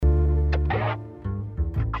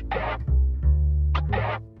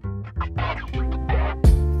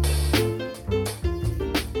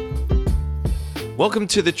Welcome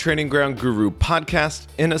to the Training Ground Guru podcast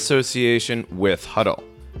in association with Huddle.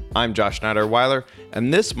 I'm Josh Schneider-Weiler,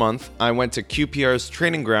 and this month I went to QPR's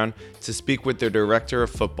training ground to speak with their director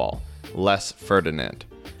of football, Les Ferdinand.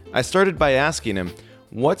 I started by asking him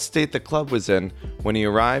what state the club was in when he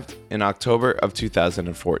arrived in October of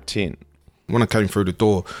 2014. When I came through the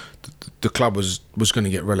door, the club was going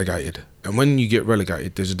to get relegated. And when you get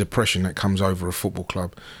relegated, there's a depression that comes over a football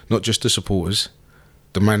club. Not just the supporters,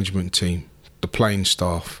 the management team, the playing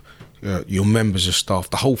staff, your members of staff.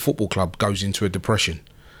 The whole football club goes into a depression.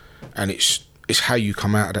 And it's how you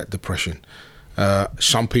come out of that depression.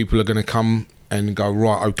 Some people are going to come and go,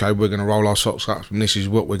 right, okay, we're going to roll our socks up and this is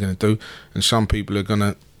what we're going to do. And some people are going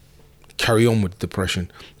to carry on with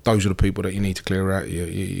depression. Those are the people that you need to clear out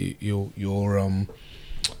your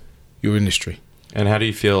industry. And how do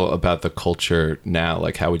you feel about the culture now?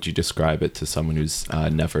 Like, how would you describe it to someone who's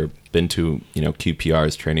never been to,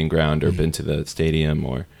 QPR's training ground or been to the stadium,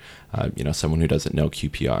 or, someone who doesn't know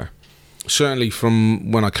QPR? Certainly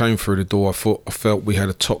from when I came through the door, I felt we had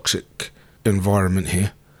a toxic environment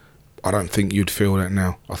here. I don't think you'd feel that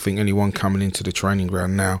now. I think anyone coming into the training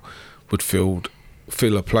ground now would feel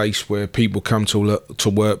a place where people come to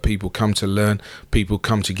work, people come to learn, people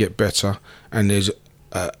come to get better, and there's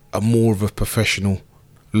a more of a professional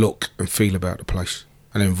look and feel about the place,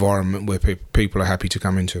 an environment where people are happy to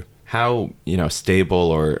come into. How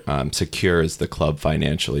stable or secure is the club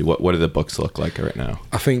financially? What do the books look like right now?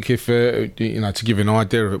 I think if to give you an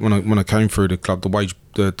idea of it, when I came through the club, the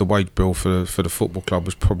wage bill for the football club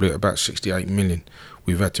was probably at about 68 million.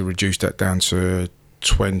 We've had to reduce that down to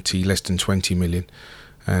less than 20 million,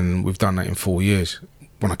 and we've done that in 4 years.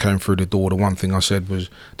 When I came through the door, the one thing I said was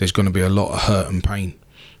there's going to be a lot of hurt and pain,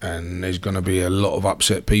 and there's going to be a lot of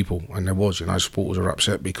upset people, and there was. Supporters are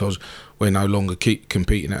upset because we're no longer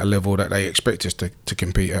competing at a level that they expect us to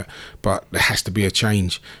compete at. But there has to be a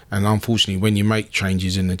change, and unfortunately, when you make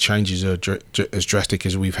changes, and the changes are as drastic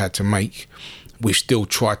as we've had to make, we've still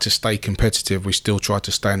tried to stay competitive. We still try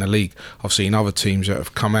to stay in the league. I've seen other teams that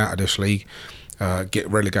have come out of this league get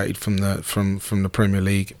relegated from the Premier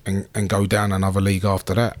League and go down another league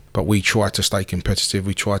after that. But we try to stay competitive.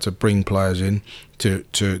 We try to bring players in to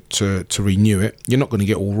renew it. You're not going to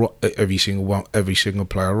get every single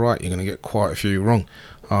player right. You're going to get quite a few wrong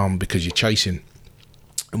because you're chasing.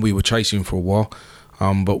 And we were chasing for a while,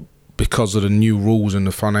 but because of the new rules and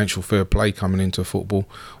the financial fair play coming into football,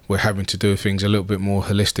 we're having to do things a little bit more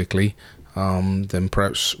holistically than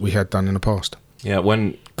perhaps we had done in the past. Yeah,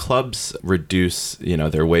 when clubs reduce,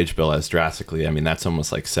 their wage bill as drastically, that's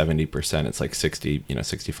almost like 70%. It's like 60,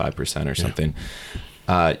 65% or something.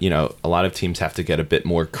 Yeah. A lot of teams have to get a bit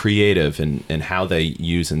more creative in how they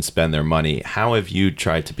use and spend their money. How have you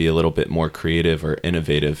tried to be a little bit more creative or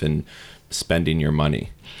innovative in spending your money?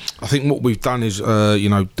 I think what we've done is,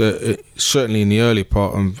 certainly in the early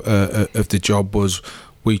part of the job was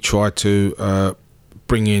we tried to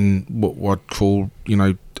bring in what I'd call,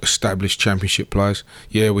 established championship players.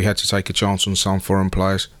 Yeah, we had to take a chance on some foreign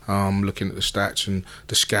players, looking at the stats and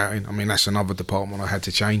the scouting. That's another department I had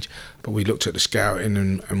to change, but we looked at the scouting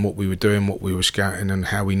and what we were doing, what we were scouting and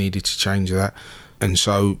how we needed to change that. And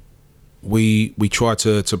so we tried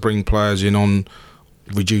to bring players in on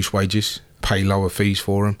reduced wages, pay lower fees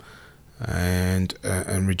for them, and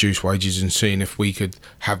reduce wages, and seeing if we could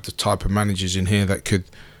have the type of managers in here that could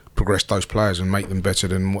progress those players and make them better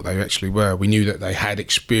than what they actually were. We knew that they had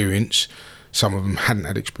experience. Some of them hadn't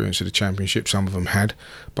had experience at the Championship, some of them had,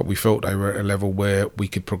 but we felt they were at a level where we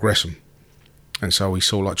could progress them. And so we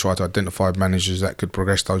tried to identify managers that could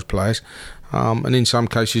progress those players. And in some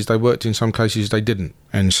cases they worked, in some cases they didn't.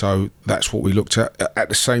 And so that's what we looked at. At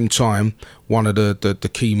the same time, one of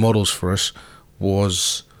the key models for us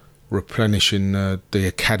was replenishing the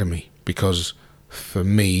academy, because for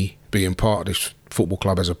me, being part of this football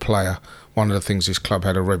club as a player, one of the things this club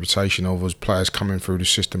had a reputation of was players coming through the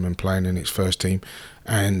system and playing in its first team.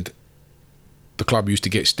 And the club used to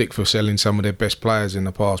get stick for selling some of their best players in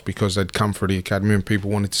the past because they'd come through the academy and people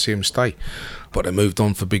wanted to see them stay. But they moved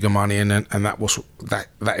on for bigger money, and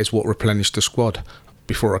that is what replenished the squad.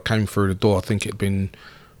 Before I came through the door, I think it'd been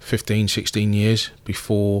 15, 16 years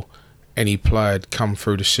before any player had come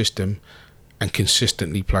through the system and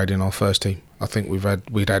consistently played in our first team. I think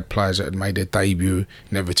we'd had players that had made their debut,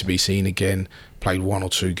 never to be seen again, played 1 or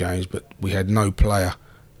 2 games, but we had no player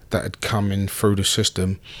that had come in through the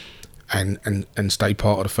system and stayed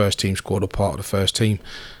part of the first team squad or part of the first team.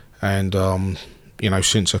 And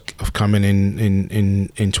since I've come in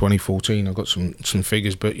 2014, I've got some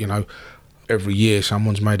figures, but every year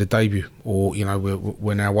someone's made a debut, or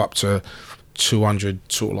we're now up to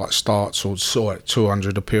 200 sort of like starts or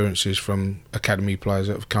 200 appearances from academy players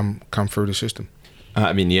that have come through the system.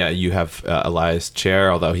 You have Elias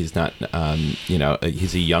Chair, although he's not,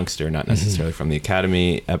 he's a youngster, not necessarily from the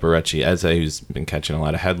academy. Eberechi Eze, who's been catching a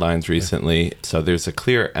lot of headlines recently. Yeah. So there's a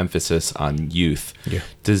clear emphasis on youth. Yeah.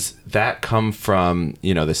 Does that come from,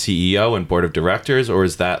 the CEO and board of directors, or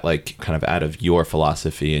is that like kind of out of your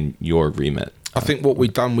philosophy and your remit? I think what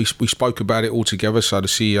we've done, we spoke about it all together. So the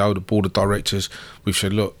CEO, the board of directors, we've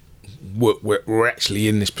said, look, we're actually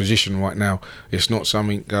in this position right now. It's not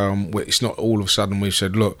something. It's not all of a sudden we've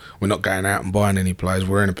said, look, we're not going out and buying any players.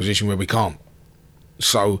 We're in a position where we can't.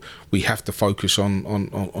 So we have to focus on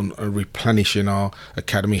replenishing our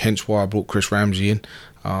academy. Hence why I brought Chris Ramsey in,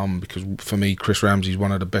 because for me, Chris Ramsey is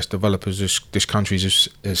one of the best developers this country has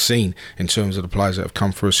seen in terms of the players that have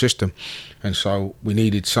come through a system. And so we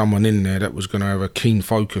needed someone in there that was going to have a keen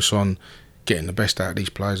focus on getting the best out of these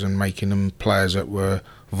players and making them players that were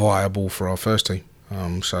viable for our first team.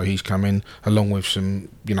 So he's come in along with some,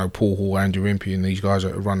 Paul Hall, Andrew Impey and these guys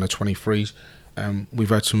that run the 23s. We've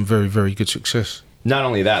had some very, very good success. Not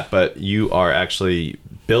only that, but you are actually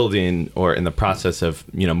building or in the process of,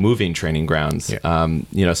 moving training grounds.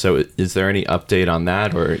 Yeah. So is there any update on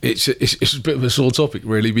that? Or it's a bit of a sore topic,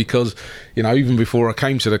 really, because, even before I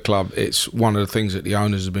came to the club, it's one of the things that the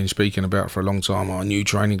owners have been speaking about for a long time. Our new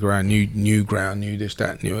training ground, new ground, new this,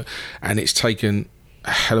 that, new. And it's taken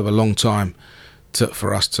a hell of a long time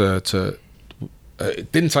for us to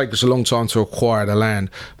it didn't take us a long time to acquire the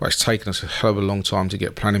land, but it's taken us a hell of a long time to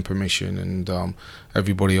get planning permission and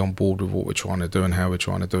everybody on board with what we're trying to do and how we're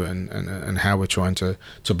trying to do it and how we're trying to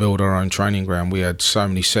build our own training ground. We had so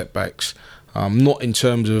many setbacks, not in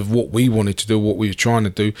terms of what we wanted to do, what we were trying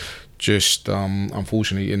to do, just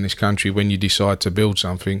unfortunately in this country, when you decide to build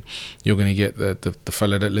something, you're going to get the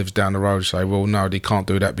fella that lives down the road say, well, no, they can't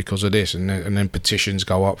do that because of this, and then petitions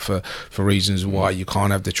go up for reasons why you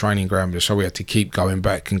can't have the training ground. So we had to keep going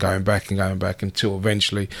back until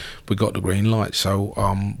eventually we got the green light. So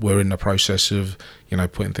we're in the process of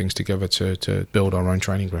putting things together to build our own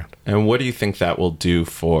training ground. And what do you think that will do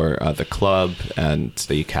for the club and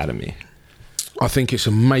the academy? I think it's a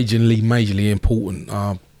majorly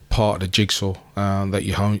important part of the jigsaw, that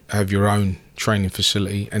you have your own training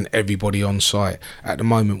facility and everybody on site. At the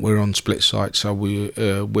moment we're on split site, so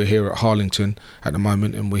we're here at Harlington at the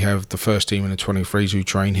moment, and we have the first team and the 23s who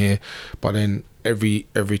train here, but then every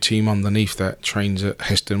team underneath that trains at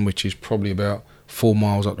Heston, which is probably about 4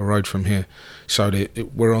 miles up the road from here. So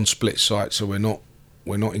we're on split site, so we're not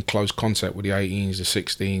in close contact with the 18s, the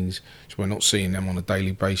 16s, so we're not seeing them on a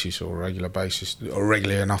daily basis or a regular basis, or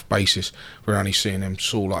regular enough basis. We're only seeing them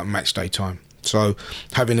sort of like match day time. So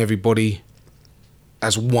having everybody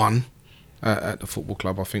as one at the football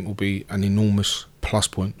club, I think, will be an enormous plus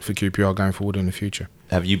point for QPR going forward in the future.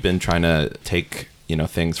 Have you been trying to take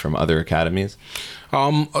things from other academies?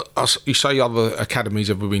 You say other academies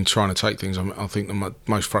have been trying to take things. I think the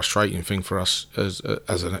most frustrating thing for us as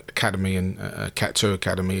an academy and a Cat 2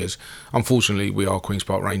 academy is, unfortunately, we are Queen's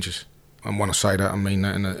Park Rangers. And when I say that, I mean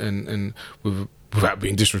that and without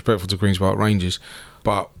being disrespectful to Queen's Park Rangers,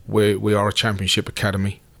 but we are a championship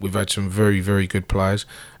academy. We've had some very, very good players,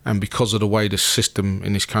 and because of the way the system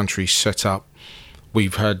in this country is set up,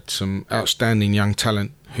 we've had some outstanding young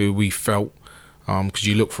talent who we felt, because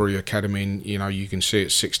you look through your academy and you can see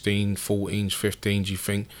it 16, 14s, 15s, you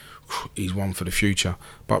think he's one for the future.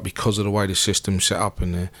 But because of the way the system's set up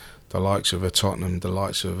in there, the likes of Tottenham, the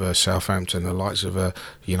likes of Southampton, the likes of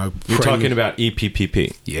You're talking about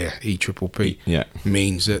EPPP. Yeah, EPPP. Yeah,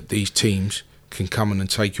 means that these teams can come in and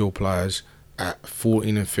take your players at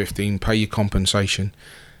 14 and 15, pay your compensation,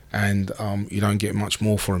 and you don't get much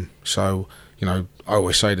more for them. So I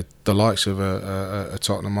always say that the likes of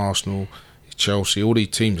Tottenham, Arsenal, Chelsea, all these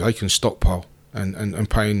teams, they can stockpile and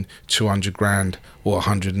paying 200 grand or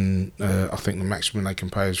 100 and I think the maximum they can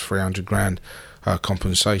pay is 300 grand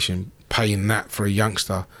compensation. Paying that for a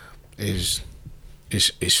youngster is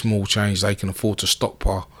small change. They can afford to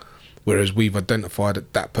stockpile, whereas we've identified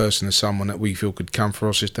that person as someone that we feel could come for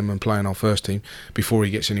our system and play in our first team. Before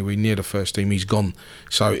he gets anywhere near the first team, he's gone.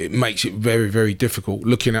 So it makes it very, very difficult.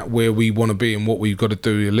 Looking at where we want to be and what we've got to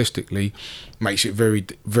do realistically makes it very,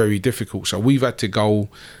 very difficult. So we've had to go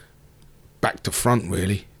back to front,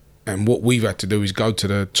 really. And what we've had to do is go to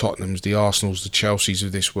the Tottenhams, the Arsenals, the Chelseas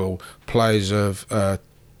of this world, players that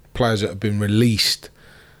have been released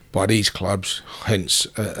by these clubs, hence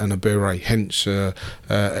an Abere, hence an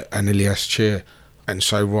Elias Chair, and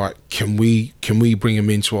say, right, can we bring them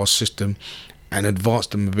into our system and advance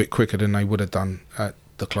them a bit quicker than they would have done at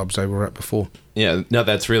the clubs they were at before. Yeah, no,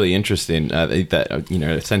 that's really interesting. That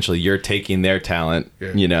essentially you're taking their talent,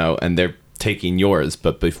 and they're taking yours,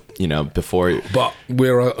 but before. But I'm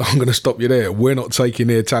going to stop you there. We're not taking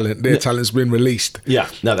their talent. Their talent's been released. Yeah,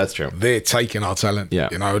 no, that's true. They're taking our talent. Yeah,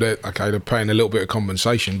 they're paying a little bit of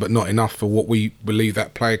compensation, but not enough for what we believe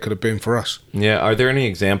that player could have been for us. Yeah, are there any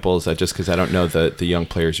examples? Just because I don't know the young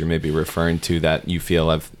players you're maybe referring to that you feel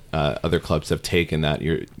have other clubs have taken that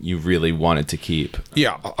you really wanted to keep?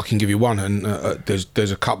 Yeah, I can give you one, and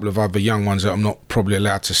there's a couple of other young ones that I'm not probably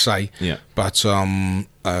allowed to say. Yeah, but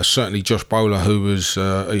certainly Josh Bowler, who was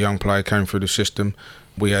a young player, came through the system.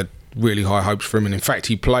 We had really high hopes for him, and in fact,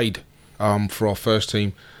 he played for our first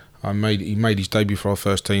team. He made his debut for our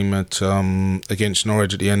first team against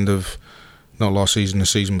Norwich at the end of not last season, the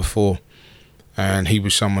season before. And he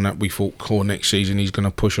was someone that we thought, next season he's going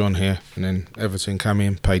to push on here. And then Everton came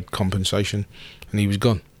in, paid compensation, and he was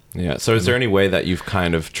gone. Yeah. So is there any way that you've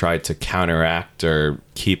kind of tried to counteract or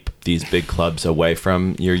keep these big clubs away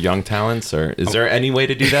from your young talents? Or is there any way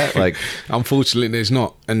to do that? Unfortunately, there's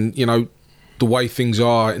not. And, the way things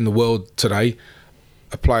are in the world today,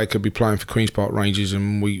 a player could be playing for Queen's Park Rangers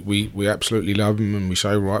and we absolutely love him and we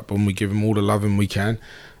say, right, but we give him all the loving we can.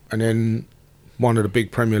 And then one of the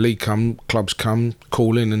big Premier League clubs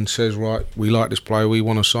call in and says, right, we like this player, we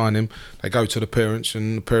want to sign him. They go to the parents,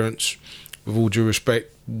 and the parents, with all due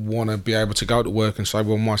respect, want to be able to go to work and say,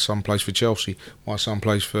 well, my son plays for Chelsea, my son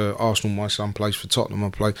plays for Arsenal, my son plays for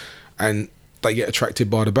Tottenham, and they get attracted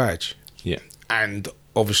by the badge. Yeah. And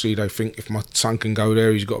obviously they think if my son can go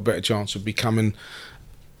there, he's got a better chance of becoming,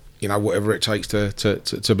 whatever it takes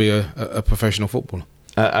to be a professional footballer.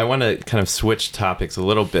 I want to kind of switch topics a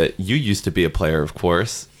little bit. You used to be a player, of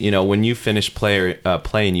course. When you finished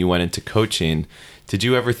playing, you went into coaching. Did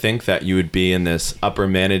you ever think that you would be in this upper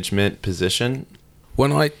management position?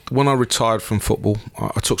 When I retired from football,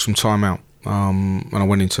 I took some time out, and I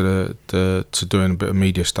went into to doing a bit of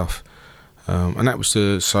media stuff, and that was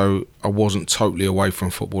so I wasn't totally away from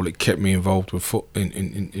football. It kept me involved with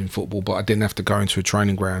in football, but I didn't have to go into a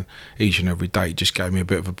training ground each and every day. It just gave me a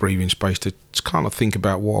bit of a breathing space to kind of think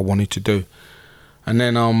about what I wanted to do. And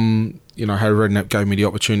then Harry Redknapp gave me the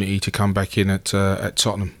opportunity to come back in at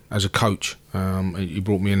Tottenham as a coach. He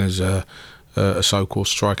brought me in as a so-called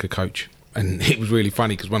striker coach. And it was really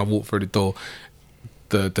funny because when I walked through the door,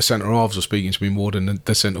 the centre halves were speaking to me more than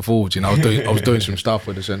the centre forwards. I was doing some stuff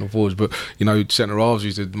with the centre forwards, but centre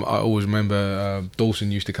halves I always remember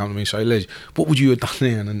Dawson used to come to me and say, "Les, what would you have done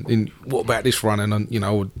there? And what about this run?"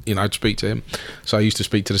 And I'd speak to him. So I used to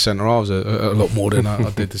speak to the centre halves a lot more than I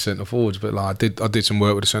did the centre forwards. But I did some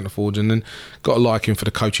work with the centre forwards, and then got a liking for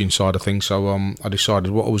the coaching side of things. So I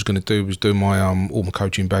decided what I was going to do was do my all my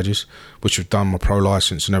coaching badges, which I've done, my pro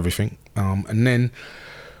licence and everything, and then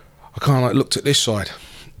I kind of looked at this side,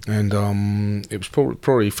 and it was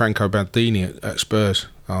probably Franco Baldini at Spurs,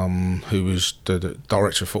 who was the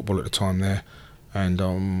director of football at the time there, and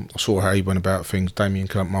I saw how he went about things. Damien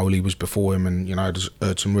Camoli was before him, and I'd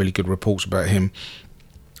heard some really good reports about him,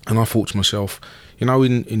 and I thought to myself,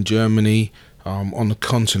 in Germany, on the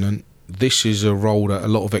continent, this is a role that a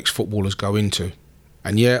lot of ex-footballers go into.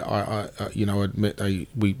 And I admit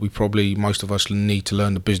we probably, most of us need to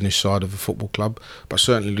learn the business side of a football club, but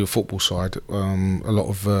certainly the football side. A lot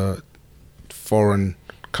of foreign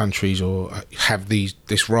countries have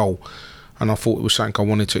this role, and I thought it was something I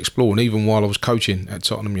wanted to explore. And even while I was coaching at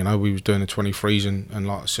Tottenham, we was doing the 23s, and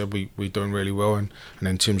like I said, we were doing really well. And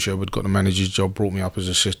then Tim Sherwood got the manager's job, brought me up as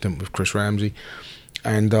assistant with Chris Ramsey.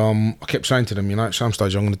 And I kept saying to them, at some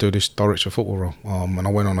stage I'm going to do this director of football role. And I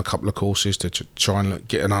went on a couple of courses to try and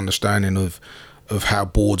get an understanding of how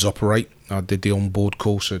boards operate. I did the on-board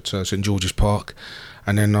course at St George's Park.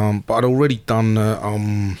 And then, but I'd already done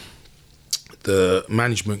the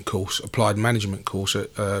management course, applied management course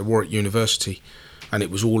at Warwick University. And it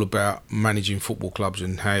was all about managing football clubs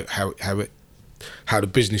and how the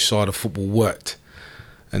business side of football worked.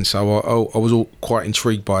 And so I was all quite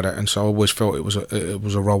intrigued by that, and so I always felt it was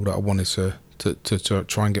a role that I wanted to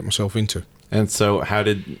try and get myself into. And so, how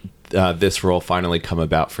did this role finally come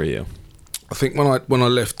about for you? I think when I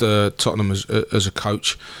left Tottenham as a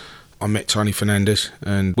coach, I met Tony Fernandes,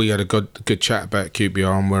 and we had a good chat about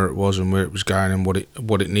QPR and where it was going and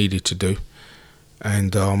what it needed to do.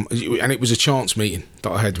 And it was a chance meeting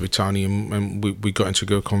that I had with Tony, and we got into a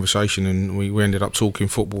good conversation, and we ended up talking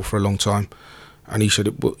football for a long time. And he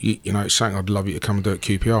said, well, it's something I'd love you to come and do at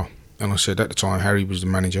QPR. And I said, at the time, Harry was the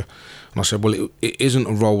manager. And I said, well, it isn't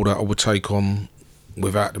a role that I would take on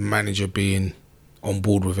without the manager being on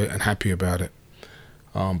board with it and happy about it.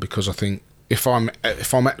 Because I think if I'm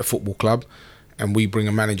at the football club and we bring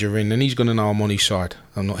a manager in, and he's going to know I'm on his side.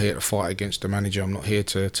 I'm not here to fight against the manager. I'm not here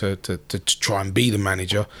to try and be the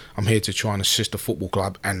manager. I'm here to try and assist the football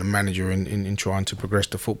club and the manager in trying to progress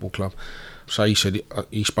the football club. So he said,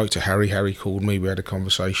 he spoke to Harry. Harry called me. We had a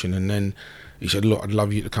conversation, and then he said, look, I'd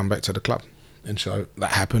love you to come back to the club. And so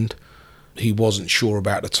that happened. He wasn't sure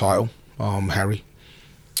about the title, Harry.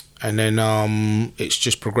 And then it's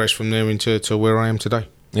just progressed from there into where I am today.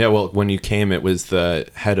 Yeah, well, when you came, it was the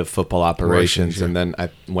head of football operations, yeah. And then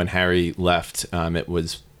when Harry left, it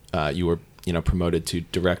was you were promoted to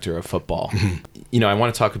director of football. Mm-hmm. I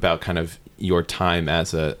want to talk about kind of your time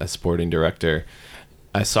as a sporting director.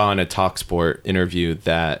 I saw in a TalkSport interview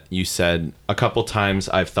that you said a couple times,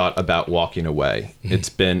 I've thought about walking away. Mm-hmm. It's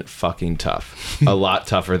been fucking tough, a lot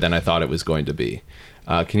tougher than I thought it was going to be.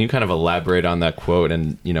 Can you kind of elaborate on that quote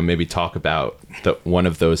and maybe talk about one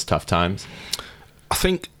of those tough times? I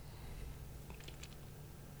think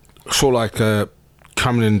sort of like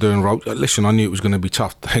coming in and doing role. Listen, I knew it was going to be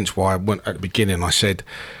tough. Hence why I went at the beginning. I said,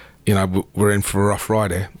 we're in for a rough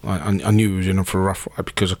ride here. I knew we was in for a rough ride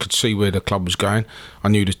because I could see where the club was going. I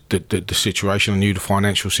knew the situation. I knew the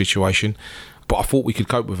financial situation, but I thought we could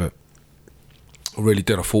cope with it. I really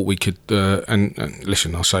did. I thought we could. And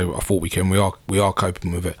listen, I say I thought we can. We are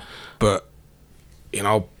coping with it. But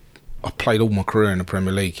I played all my career in the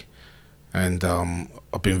Premier League. And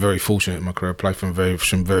I've been very fortunate in my career. I played for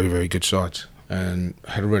some very, very good sides and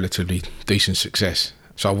had a relatively decent success.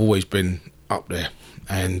 So I've always been up there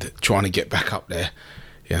and trying to get back up there.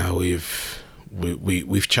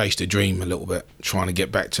 We've chased a dream a little bit, trying to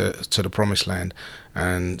get back to the promised land.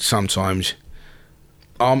 And sometimes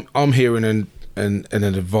I'm here in an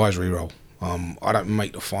advisory role. I don't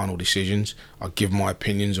make the final decisions. I give my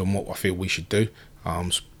opinions on what I feel we should do,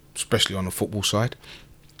 especially on the football side.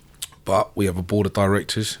 But we have a board of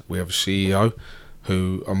directors, we have a CEO,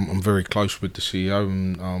 who I'm very close with the CEO,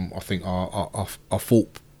 and I think our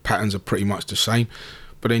thought patterns are pretty much the same.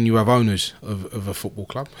 But then you have owners of a football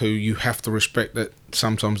club who you have to respect that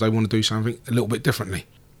sometimes they want to do something a little bit differently.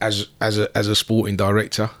 As a sporting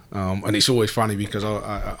director, and it's always funny because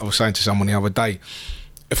I was saying to someone the other day,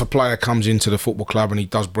 if a player comes into the football club and he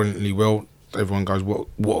does brilliantly well, everyone goes,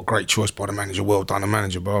 what a great choice by the manager, well done the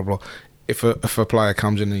manager, blah, blah, blah. If a player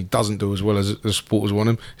comes in and he doesn't do as well as the supporters want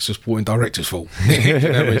him, it's the sporting director's fault.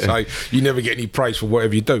 So you never get any praise for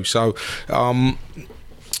whatever you do. So,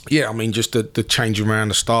 just the change around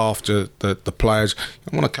the staff, the players.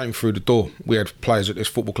 And when I came through the door, we had players at this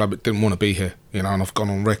football club that didn't want to be here, and I've gone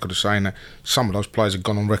on record as saying that. Some of those players have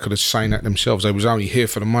gone on record as saying that themselves. They was only here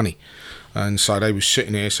for the money. And so they were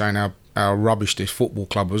sitting here saying how rubbish this football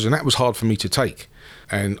club was, and that was hard for me to take.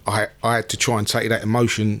 And I had to try and take that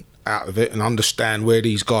emotion out of it and understand where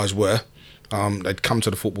these guys were. They'd come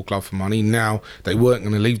to the football club for money. Now they weren't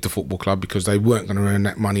going to leave the football club because they weren't going to earn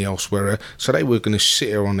that money elsewhere. So they were going to sit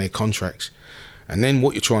here on their contracts. And then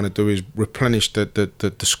what you're trying to do is replenish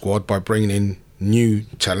the squad by bringing in new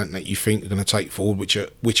talent that you think are going to take forward, which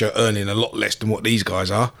are earning a lot less than what these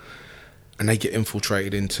guys are. And they get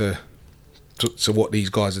infiltrated into what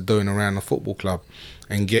these guys are doing around the football club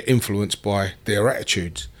and get influenced by their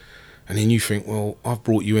attitudes. And then you think, well, I've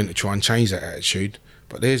brought you in to try and change that attitude,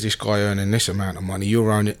 but there's this guy earning this amount of money,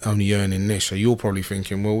 you're only earning this, so you're probably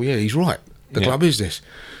thinking, well, yeah, he's right, the club is this.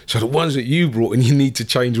 So the ones that you brought in, you need to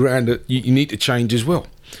change around, you need to change as well.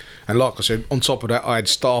 And like I said, on top of that, I had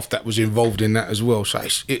staff that was involved in that as well, so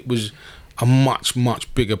it was a much,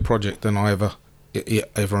 much bigger project than I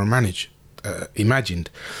ever imagined.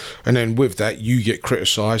 And then with that, you get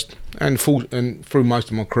criticised, and through most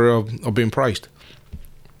of my career, I've been praised.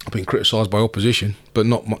 I've been criticised by opposition, but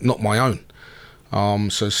not my own.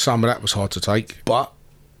 So some of that was hard to take. But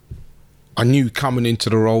I knew coming into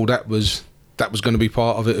the role that was going to be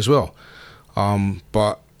part of it as well.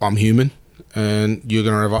 But I'm human, and you're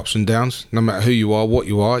going to have ups and downs. No matter who you are, what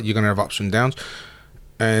you are, you're going to have ups and downs.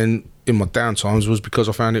 And in my down times was because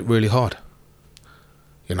I found it really hard.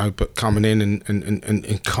 But coming in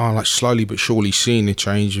and kind of like slowly but surely seeing the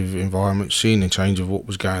change of environment, seeing the change of what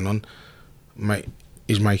was going on,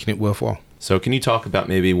 is making it worthwhile. So can you talk about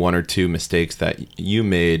maybe one or two mistakes that you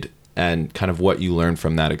made and kind of what you learned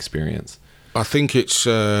from that experience? I think it's,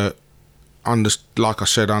 like I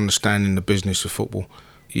said, understanding the business of football.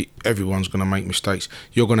 Everyone's going to make mistakes.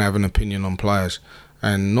 You're going to have an opinion on players,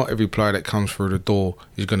 and not every player that comes through the door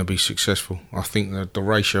is going to be successful. I think that the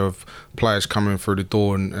ratio of players coming through the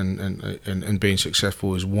door and being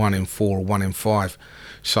successful is 1 in 4 or 1 in 5.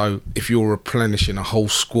 So if you're replenishing a whole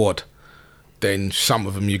squad, then some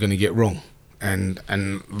of them you're going to get wrong. And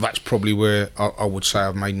that's probably where I would say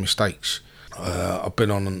I've made mistakes. I've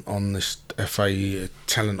been on this FA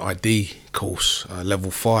Talent ID course,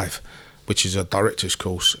 level 5, which is a director's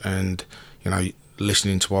course, and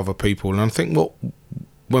listening to other people. And I think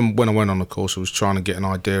when I went on the course, I was trying to get an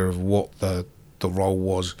idea of what the role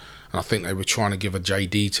was, and I think they were trying to give a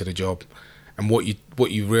JD to the job. And what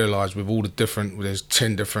you realise with all the different, there's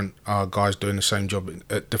 10 different guys doing the same job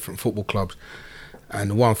at different football clubs,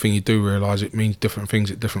 and the one thing you do realise, it means different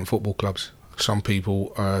things at different football clubs. Some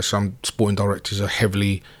people, some sporting directors are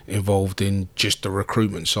heavily involved in just the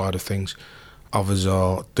recruitment side of things. Others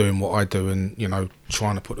are doing what I do and,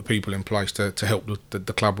 trying to put the people in place to help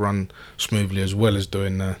the club run smoothly, as well as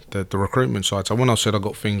doing the recruitment side. So when I said I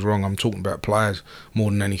got things wrong, I'm talking about players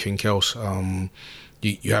more than anything else.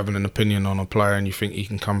 You have an opinion on a player and you think he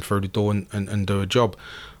can come through the door and do a job.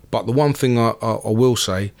 But the one thing I will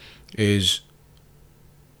say is,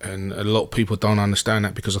 and a lot of people don't understand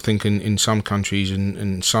that, because I think in some countries and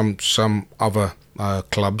in some other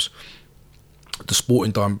clubs, the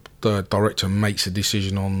sporting director makes a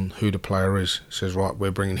decision on who the player is. Says, right, we're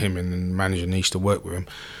bringing him in, and the manager needs to work with him.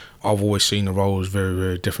 I've always seen the role as very,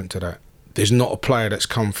 very different to that. There's not a player that's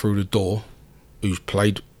come through the door who's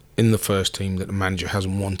played in the first team that the manager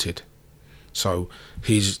hasn't wanted. So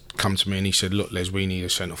he's come to me and he said, look, Les, we need a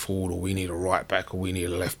centre forward, or we need a right back, or we need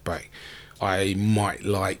a left back. He might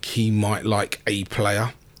like a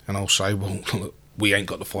player, and I'll say, well, look, we ain't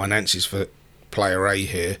got the finances for player A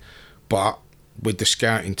here, but with the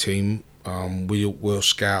scouting team, we'll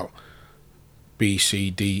scout B, C,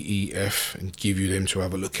 D, E, F and give you them to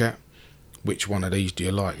have a look at. Which one of these do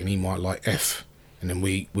you like? And he might like F, and then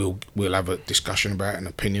we'll have a discussion about an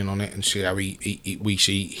opinion on it and see how we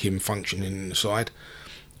see him functioning in the side,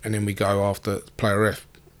 and then we go after player F.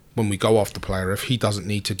 When we go after player F, he doesn't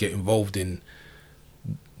need to get involved in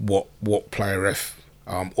what player F.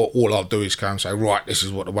 All I'll do is go and say, right, this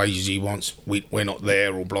is what the wages he wants. We're not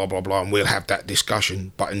there, or blah blah blah, and we'll have that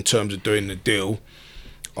discussion. But in terms of doing the deal,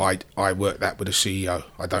 I work that with the CEO.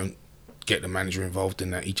 I don't get the manager involved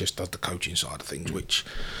in that. He just does the coaching side of things, which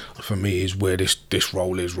for me is where this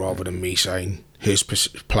role is, rather than me saying, here's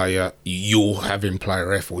player, you're having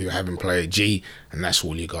player F or you're having player G, and that's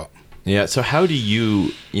all you got. Yeah, so how do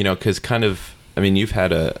you, because kind of, you've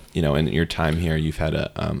had in your time here, you've had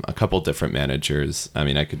a couple different managers.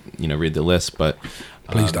 I could, read the list, but...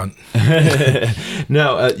 Please don't.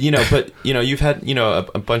 No, but, you've had,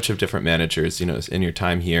 a bunch of different managers, in your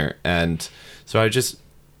time here. And so I just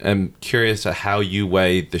am curious to how you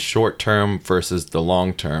weigh the short term versus the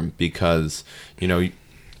long term, because,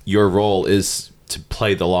 your role is to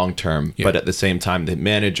play the long term, but at the same time, the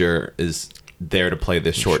manager is there to play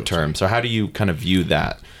the short term. So how do you kind of view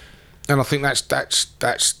that? And I think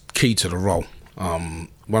that's key to the role.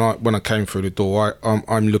 When I came through the door,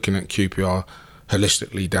 I'm looking at QPR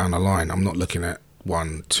holistically down the line. I'm not looking at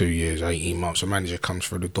 1, 2 years, 18 months. A manager comes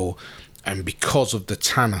through the door, and because of the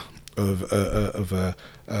tenor of a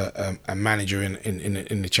manager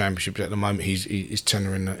in the Championship at the moment, his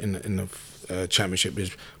tenor in the Championship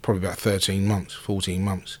is probably about 13 months, 14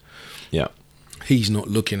 months. Yeah. He's not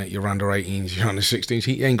looking at your under-18s, your under-16s.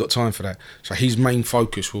 He ain't got time for that. So his main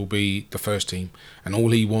focus will be the first team, and all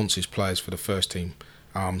he wants is players for the first team.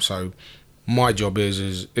 So my job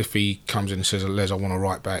is if he comes in and says, Les, I want a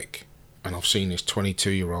right back, and I've seen this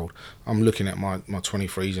 22-year-old, I'm looking at my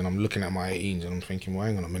 23s and I'm looking at my 18s, and I'm thinking, well,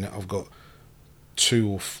 hang on a minute, I've got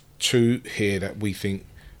two here that we think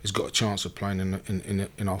has got a chance of playing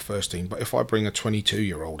in our first team. But if I bring a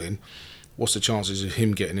 22-year-old in, what's the chances of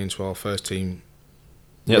him getting into our first team?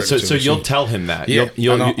 Yeah, so you'll tell him that. Yeah,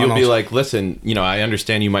 you'll be like, listen, I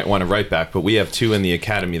understand you might want a right back, but we have 2 in the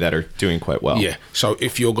academy that are doing quite well. Yeah, so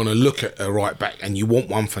if you're going to look at a right back and you want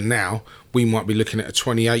one for now, we might be looking at a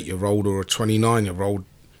 28-year-old or a 29-year-old,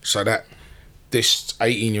 so that this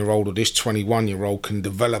 18-year-old or this 21-year-old can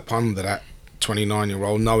develop under that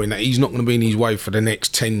 29-year-old, knowing that he's not going to be in his way for the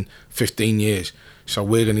next 10, 15 years. So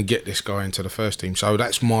we're going to get this guy into the first team. So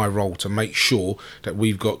that's my role, to make sure that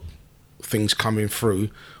we've got things coming through,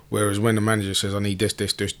 whereas when the manager says I need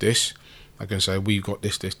this, I can say we've got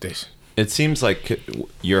this. It seems like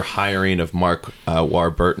your hiring of Mark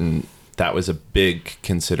Warburton, that was a big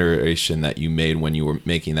consideration that you made when you were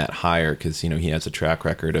making that hire, because he has a track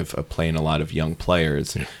record of playing a lot of young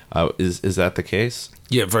players. Is that the case?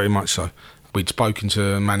 Yeah, very much so. We'd spoken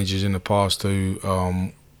to managers in the past who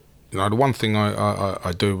the one thing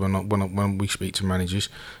I do when we speak to managers,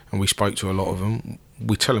 and we spoke to a lot of them,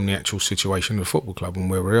 we tell them the actual situation of the football club and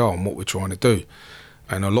where we are and what we're trying to do.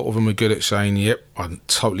 And a lot of them are good at saying, yep, I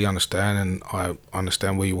totally understand, and I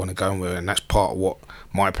understand where you want to go, and that's part of what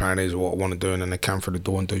my plan is, what I want to do, and then they come through the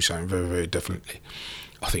door and do something very, very differently.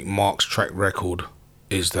 I think Mark's track record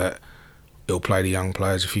is that he'll play the young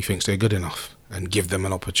players if he thinks they're good enough and give them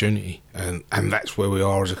an opportunity. And that's where we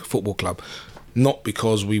are as a football club. Not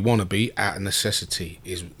because we want to be, out of necessity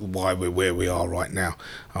is why we're where we are right now.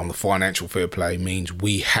 The financial fair play means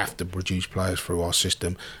we have to produce players through our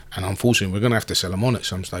system, and unfortunately we're going to have to sell them on at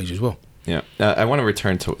some stage as well. Yeah, I want to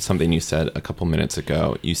return to something you said a couple minutes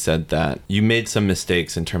ago. You said that you made some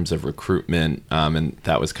mistakes in terms of recruitment, and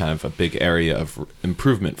that was kind of a big area of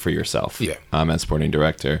improvement for yourself as sporting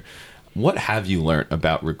director. What have you learned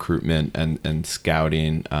about recruitment and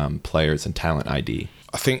scouting players and talent ID?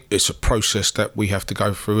 I think it's a process that we have to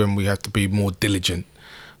go through, and we have to be more diligent.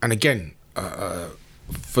 And again,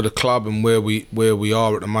 for the club and where we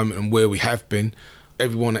are at the moment and where we have been,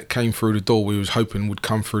 everyone that came through the door, we was hoping would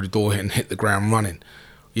come through the door and hit the ground running.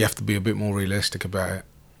 You have to be a bit more realistic about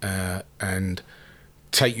it, and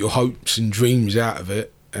take your hopes and dreams out of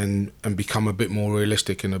it, and become a bit more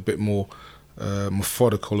realistic and a bit more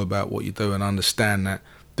methodical about what you do, and understand that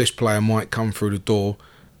this player might come through the door,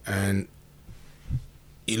 and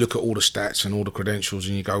you look at all the stats and all the credentials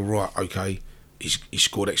and you go, right, okay, he's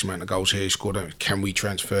scored X amount of goals here, can we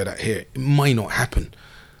transfer that here? It may not happen.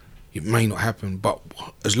 But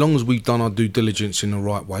as long as we've done our due diligence in the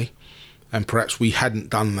right way, and perhaps we hadn't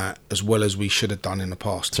done that as well as we should have done in the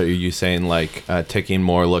past. So are you saying like taking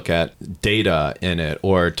more look at data in it,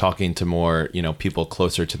 or talking to more people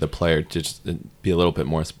closer to the player to just be a little bit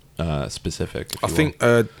more specific? I think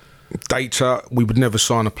data, we would never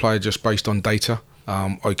sign a player just based on data.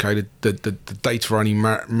 The data only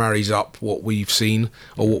marries up what we've seen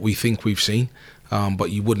or what we think we've seen. But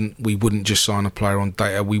we wouldn't just sign a player on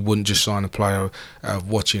data. We wouldn't just sign a player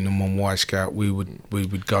watching them on Wisecout. We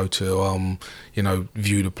would go to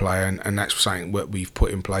view the player, and that's something that we've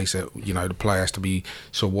put in place. That the player has to be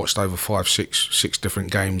sort of watched over 5, 6 different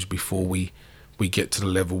games before we get to the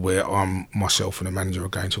level where myself and the manager are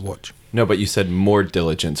going to watch. No, but you said more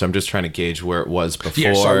diligent, so I'm just trying to gauge where it was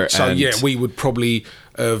before. We would probably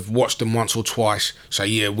have watched them once or twice,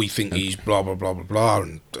 say, we think he's blah, blah, blah, blah, blah,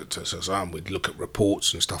 and we'd look at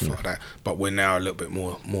reports and stuff like that. But we're now a little bit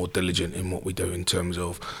more diligent in what we do, in terms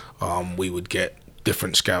of we would get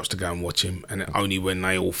different scouts to go and watch him, and only when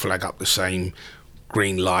they all flag up the same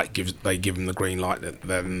green light, they give them the green light, that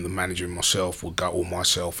then the manager and myself would go, or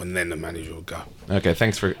myself and then the manager would go. Okay,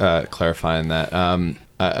 thanks for clarifying that.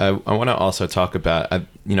 I want to also talk about, I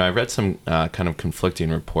read some kind of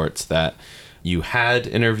conflicting reports that you had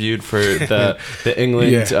interviewed for the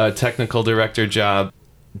England technical director job.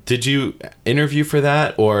 Did you interview for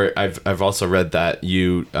that? Or I've also read that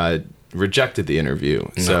you rejected the interview.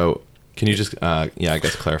 No. So can you just,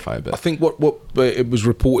 clarify a bit? I think what it was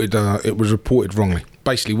reported wrongly.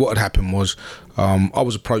 Basically, what had happened was I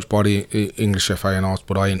was approached by the English FA and asked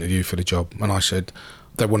would I interview for the job, and I said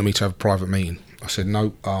they wanted me to have a private meeting. I said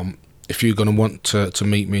no. If you're going to want to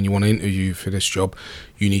meet me and you want to interview for this job,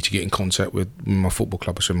 you need to get in contact with my football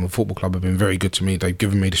club. I said my football club have been very good to me. They've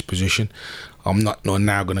given me this position. I'm not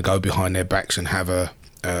now going to go behind their backs and have a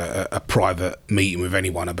private meeting with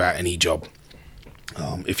anyone about any job.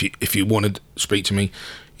 If you want to speak to me,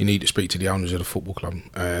 you need to speak to the owners of the football club.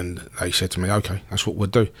 And they said to me, okay, that's what we'll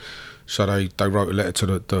do. So they wrote a letter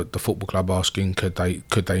to the football club asking could they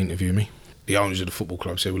interview me. The owners of the football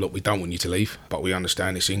club said, well, look, we don't want you to leave, but we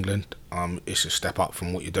understand it's England. It's a step up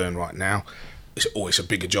from what you're doing right now. It's a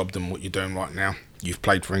bigger job than what you're doing right now. You've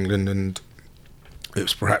played for England, and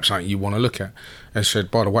it's perhaps something you want to look at. And said,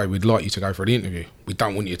 by the way, we'd like you to go for the interview. We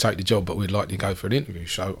don't want you to take the job, but we'd like you to go for the interview.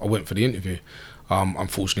 So I went for the interview.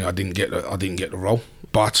 Unfortunately, I didn't get the role,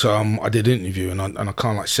 but I did interview, and I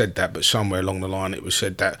kind of like said that, but somewhere along the line it was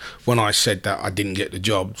said that when I said that I didn't get the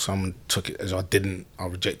job, someone took it as I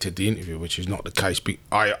rejected the interview, which is not the case.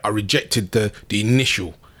 I rejected the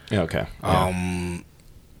initial. Okay.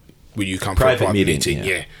 Will you come private for a private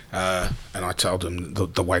meeting? And I told them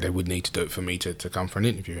the way they would need to do it for me to come for an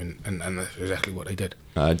interview, and that's exactly what they did.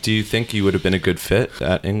 Do you think you would have been a good fit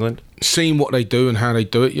at England? Seeing what they do and how they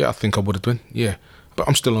do it, I think I would have been, But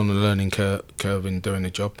I'm still on the learning curve in doing the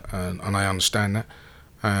job, and I understand that.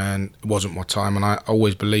 And it wasn't my time, and I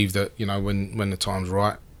always believe that when the time's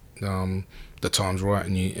right, the time's right,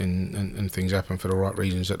 and things happen for the right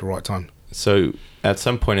reasons at the right time. So at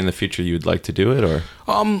some point in the future you would like to do it, or?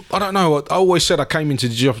 I don't know. I always said I came into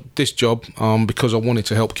this job because I wanted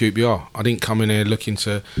to help QPR. I didn't come in here looking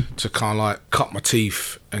to kind of like cut my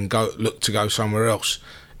teeth and look to go somewhere else.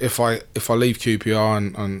 If I leave QPR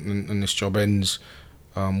and this job ends,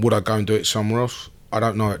 would I go and do it somewhere else? I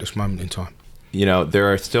don't know at this moment in time.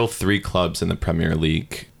 There are still 3 clubs in the Premier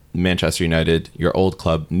League: Manchester United, your old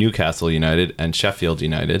club Newcastle United, and Sheffield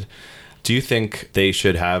United. Do you think they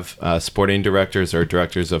should have sporting directors or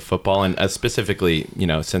directors of football? And specifically,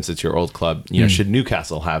 since it's your old club, should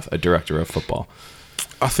Newcastle have a director of football?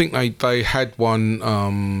 I think they had one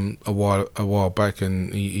a while back,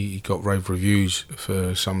 and he got rave reviews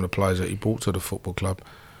for some of the players that he brought to the football club,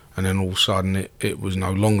 and then all of a sudden it was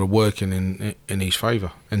no longer working in his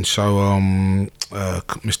favour, and so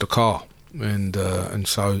Mr. Carr, and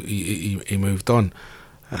so he moved on.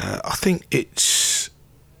 I think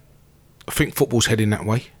football's heading that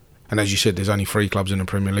way, and as you said, there's only 3 clubs in the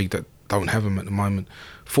Premier League that don't have them at the moment.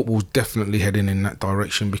 Football's definitely heading in that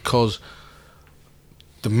direction because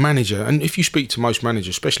the manager, and if you speak to most managers,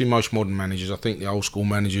 especially most modern managers, I think the old school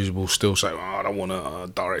managers will still say, I don't want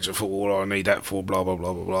a director of football, I need that for blah, blah,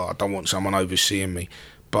 blah, blah, blah. I don't want someone overseeing me.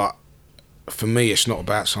 But for me, it's not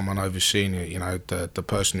about someone overseeing you. The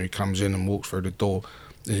person who comes in and walks through the door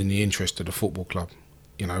is in the interest of the football club.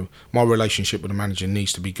 My relationship with the manager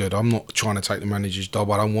needs to be good. I'm not trying to take the manager's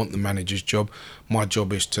job. I don't want the manager's job. My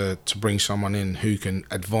job is to bring someone in who can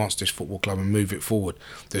advance this football club and move it forward.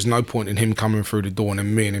 There's no point in him coming through the door and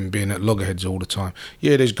then me and him being at loggerheads all the time.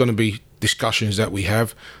 Yeah, there's going to be discussions that we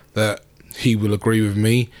have that he will agree with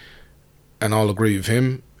me and I'll agree with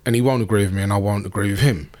him, and he won't agree with me and I won't agree with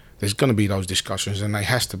him. There's going to be those discussions, and they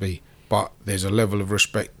has to be. But there's a level of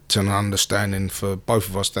respect and understanding for both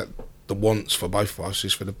of us that the wants for both of us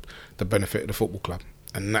is for the benefit of the football club,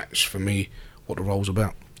 and that's for me what the role's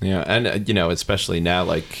about. Yeah, and especially now,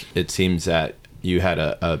 like, it seems that you had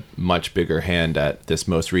a much bigger hand at this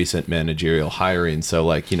most recent managerial hiring, so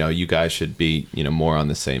like you guys should be more on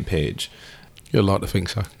the same page. You'd like to think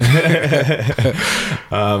so.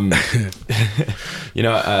 I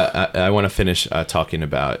want to finish talking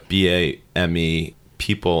about BAME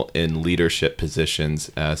people in leadership positions,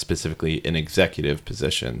 specifically in executive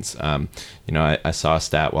positions. I saw a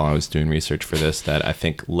stat while I was doing research for this that I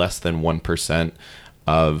think less than 1%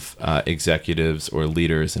 of executives or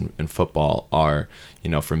leaders in football are,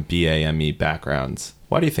 from BAME backgrounds.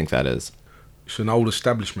 Why do you think that is? It's an old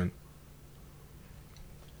establishment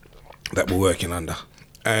that we're working under.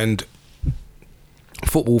 And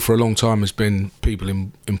football for a long time has been people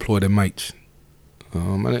employ their mates.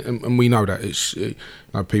 And we know that it's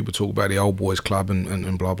people talk about the old boys club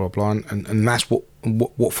and blah blah blah, and that's what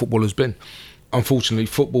football has been. Unfortunately,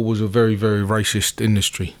 football was a very, very racist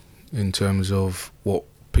industry in terms of what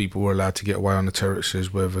people were allowed to get away on the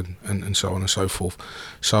terraces with, and so on and so forth.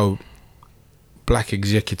 So black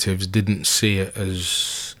executives didn't see it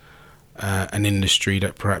as an industry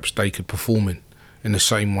that perhaps they could perform in the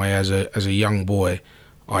same way as a young boy.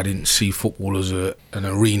 I didn't see football as an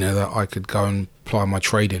arena that I could go and ply my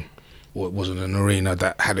trade in, or it wasn't an arena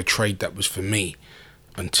that had a trade that was for me,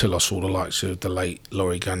 until I saw the likes of the late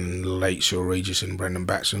Laurie Gunn, the late Cyril Regis and Brendan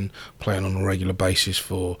Batson playing on a regular basis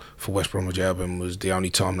for West Bromwich Albion. Was the only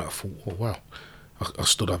time that I thought, oh wow, I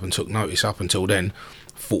stood up and took notice. Up until then,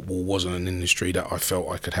 football wasn't an industry that I felt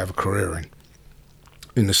I could have a career in.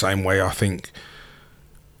 In the same way, I think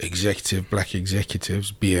black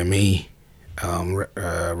executives, BME,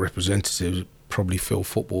 representatives probably feel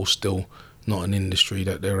football's still not an industry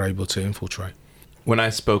that they're able to infiltrate. When I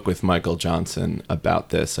spoke with Michael Johnson about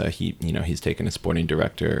this, he's taken a sporting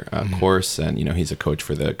director course, and he's a coach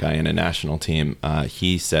for the Guyana national team.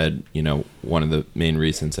 He said one of the main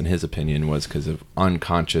reasons, in his opinion, was because of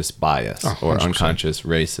unconscious bias or unconscious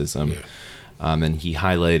racism, and he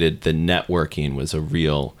highlighted the networking was a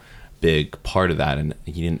real big part of that, and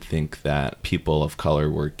he didn't think that people of color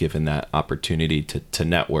were given that opportunity to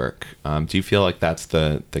network. Do you feel like that's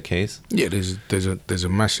the case? Yeah, there's a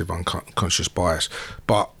massive unconscious bias,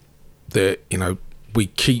 but we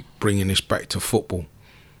keep bringing this back to football.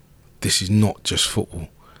 This is not just football.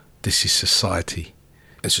 This is society,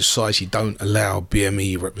 and society don't allow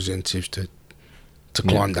BME representatives to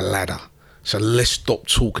climb the ladder. So let's stop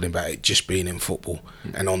talking about it just being in football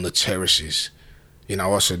and on the terraces.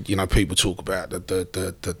 I said, people talk about the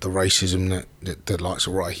racism that the likes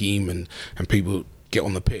of Raheem and people get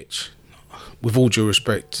on the pitch. With all due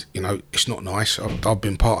respect, it's not nice. I've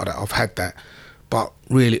been part of that. I've had that. But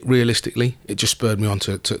realistically, it just spurred me on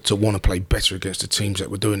to want to play better against the teams that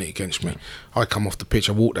were doing it against me. I come off the pitch,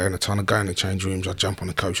 I walk down the tunnel, go in the change rooms, I jump on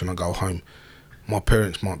the coach and I go home. My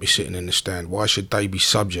parents might be sitting in the stand. Why should they be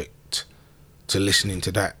subject to listening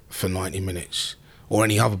to that for 90 minutes? Or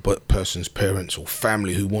any other person's parents or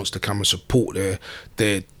family who wants to come and support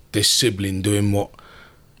their sibling doing what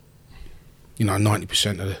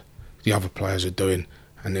 90% of the other players are doing,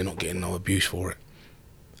 and they're not getting no abuse for it.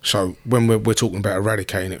 So when we're talking about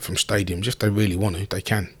eradicating it from stadiums, if they really want to, they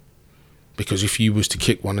can. Because if you was to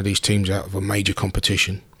kick one of these teams out of a major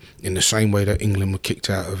competition, in the same way that England were kicked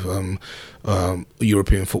out of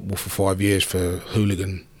European football for 5 years for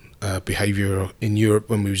hooligan behaviour in Europe.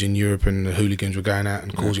 When we was in Europe and the hooligans were going out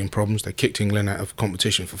and causing problems, they kicked England out of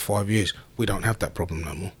competition for 5 years. We don't have that problem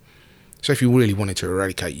no more. So if you really wanted to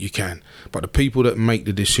eradicate, you can. But the people that make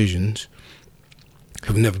the decisions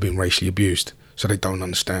have never been racially abused, so they don't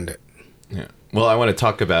understand it. Yeah. Well, I want to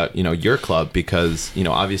talk about, your club because,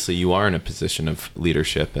 obviously you are in a position of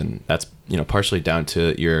leadership, and that's, partially down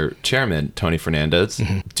to your chairman, Tony Fernandez.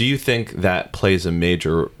 Mm-hmm. Do you think that plays a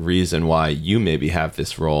major reason why you maybe have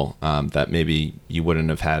this role that maybe you wouldn't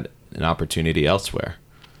have had an opportunity elsewhere?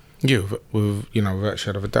 Yeah, without a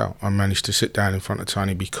shadow of a doubt. I managed to sit down in front of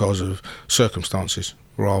Tony because of circumstances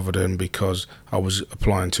rather than because I was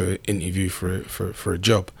applying to interview for a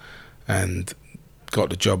job, and got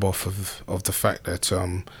the job off of the fact that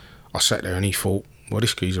I sat there and he thought, well,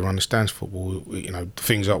 this geezer understands football. The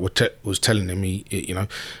things I was telling him, and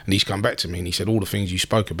he's come back to me and he said, all the things you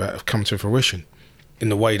spoke about have come to fruition in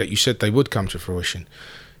the way that you said they would come to fruition.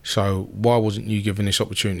 So why wasn't you given this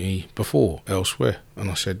opportunity before elsewhere? And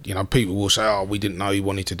I said, people will say, oh, we didn't know he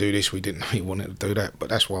wanted to do this, we didn't know he wanted to do that. But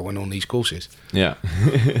that's why I went on these courses. Yeah.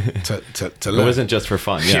 to learn. It wasn't just for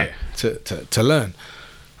fun, yeah. To learn.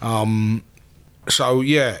 So,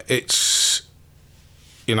 yeah, it's,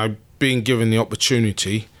 being given the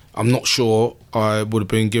opportunity. I'm not sure I would have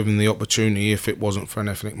been given the opportunity if it wasn't for an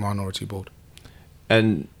ethnic minority board.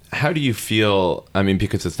 And how do you feel,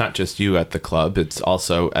 because it's not just you at the club, it's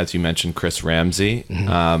also, as you mentioned, Chris Ramsey.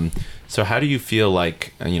 Mm-hmm. So how do you feel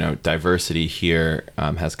like, diversity here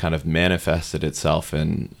has kind of manifested itself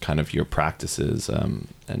in kind of your practices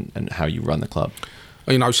and how you run the club?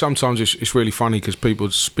 Sometimes it's really funny because people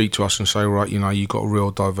speak to us and say, right, you got a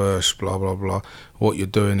real diverse, blah, blah, blah. What you're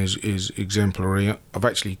doing is exemplary. I've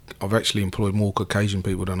actually employed more Caucasian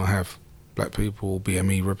people than I have black people,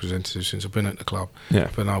 BME representatives since I've been at the club. Yeah.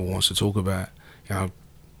 But no one wants to talk about it.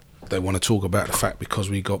 They want to talk about the fact because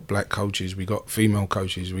we got black coaches, we got female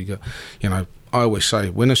coaches, we got, I always say,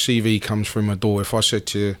 when a CV comes through my door, if I said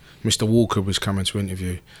to you, Mr. Walker was coming to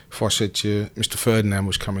interview, if I said to you, Mr. Ferdinand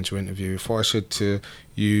was coming to interview, if I said to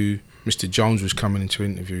you, Mr. Jones was coming to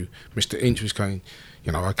interview, Mr. Inch was coming,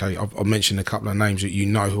 okay, I've mentioned a couple of names that you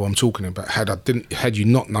know who I'm talking about. Had you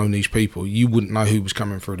not known these people, you wouldn't know who was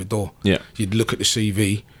coming through the door. Yeah. You'd look at the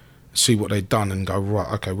CV, see what they'd done and go, right,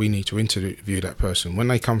 okay, we need to interview that person. When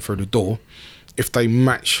they come through the door, if they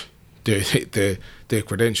match their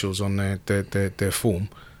credentials on their form,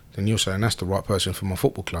 then you're saying that's the right person for my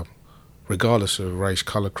football club, regardless of race,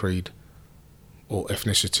 colour, creed, or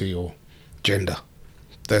ethnicity or gender.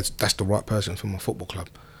 That's the right person for my football club,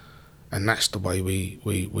 and that's the way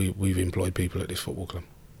we've employed people at this football club.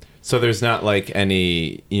 So there's not like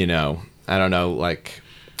any, like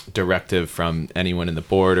directive from anyone in the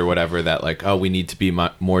board or whatever that like, oh, we need to be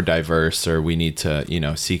more diverse or we need to,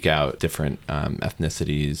 seek out different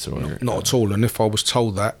ethnicities or... Not at all. And if I was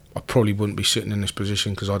told that, I probably wouldn't be sitting in this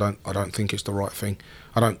position because I don't think it's the right thing.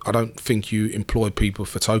 I don't think you employ people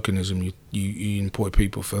for tokenism. You employ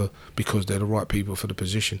people because they're the right people for the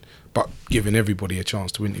position, but giving everybody a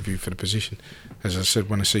chance to interview for the position. As I said,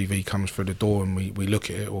 when a CV comes through the door and we look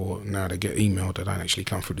at it, or now they get emailed, they don't actually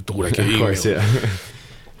come through the door, they get emailed. Of course, yeah.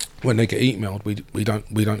 When they get emailed, we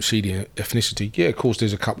don't see the ethnicity. Yeah, of course,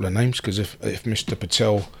 there's a couple of names because if Mr.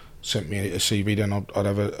 Patel sent me a CV, then I'd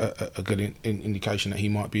have a good indication that he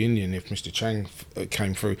might be Indian. If Mr. Chang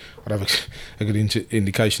came through, I'd have a good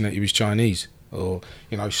indication that he was Chinese. Or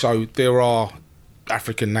so there are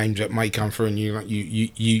African names that may come through, and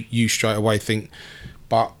you straight away think,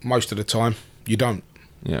 but most of the time you don't.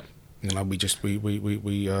 Yeah. We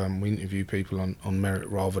interview people on merit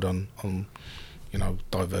rather than on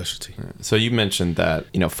diversity. So you mentioned that,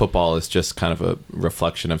 football is just kind of a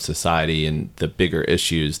reflection of society and the bigger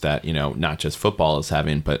issues that, not just football is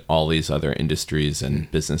having, but all these other industries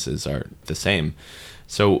and businesses are the same.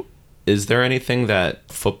 So is there anything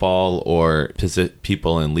that football or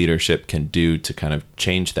people in leadership can do to kind of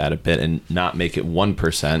change that a bit and not make it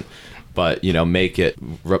 1%, but, make it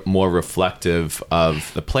more reflective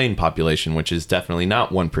of the playing population, which is definitely not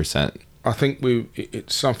 1%? I think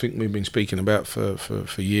it's something we've been speaking about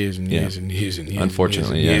for years and years and years and years.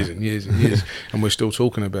 Unfortunately, years and years and years, and we're still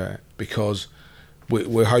talking about it because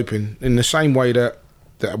we're hoping, in the same way that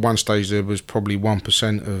at one stage there was probably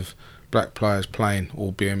 1% of black players playing,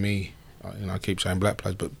 or BME. I keep saying black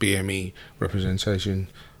players, but BME representation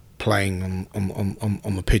playing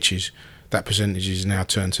on the pitches. That percentage is now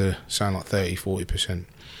turned to sound like 30-40%.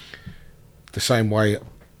 The same way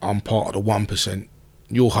I'm part of the 1%.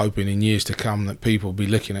 You're hoping in years to come that people will be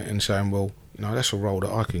looking at it and saying, well, no, that's a role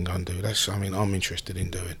that I can go and do. That's something I'm interested in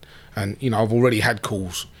doing. And, you know, I've already had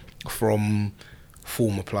calls from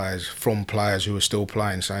former players, from players who are still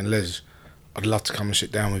playing, saying, Les, I'd love to come and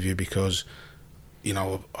sit down with you because, you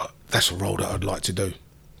know, that's a role that I'd like to do.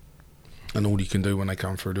 And all you can do when they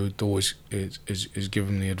come through the door is give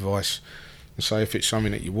them the advice and say, if it's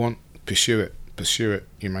something that you want, pursue it.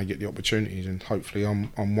 You may get the opportunities, and hopefully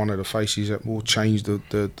I'm one of the faces that will change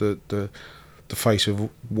the face of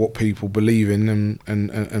what people believe in,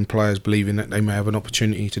 and players believing that they may have an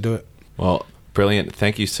opportunity to do it. Well, brilliant.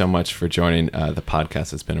 Thank you so much for joining the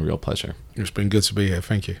podcast. It's been a real pleasure. It's been good to be here.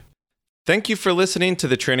 Thank you. Thank you for listening to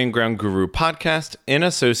the Training Ground Guru podcast in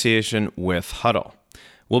association with Huddle.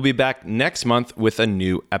 We'll be back next month with a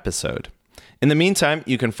new episode. In the meantime,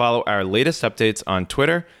 you can follow our latest updates on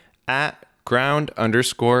Twitter at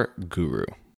 @ground_guru.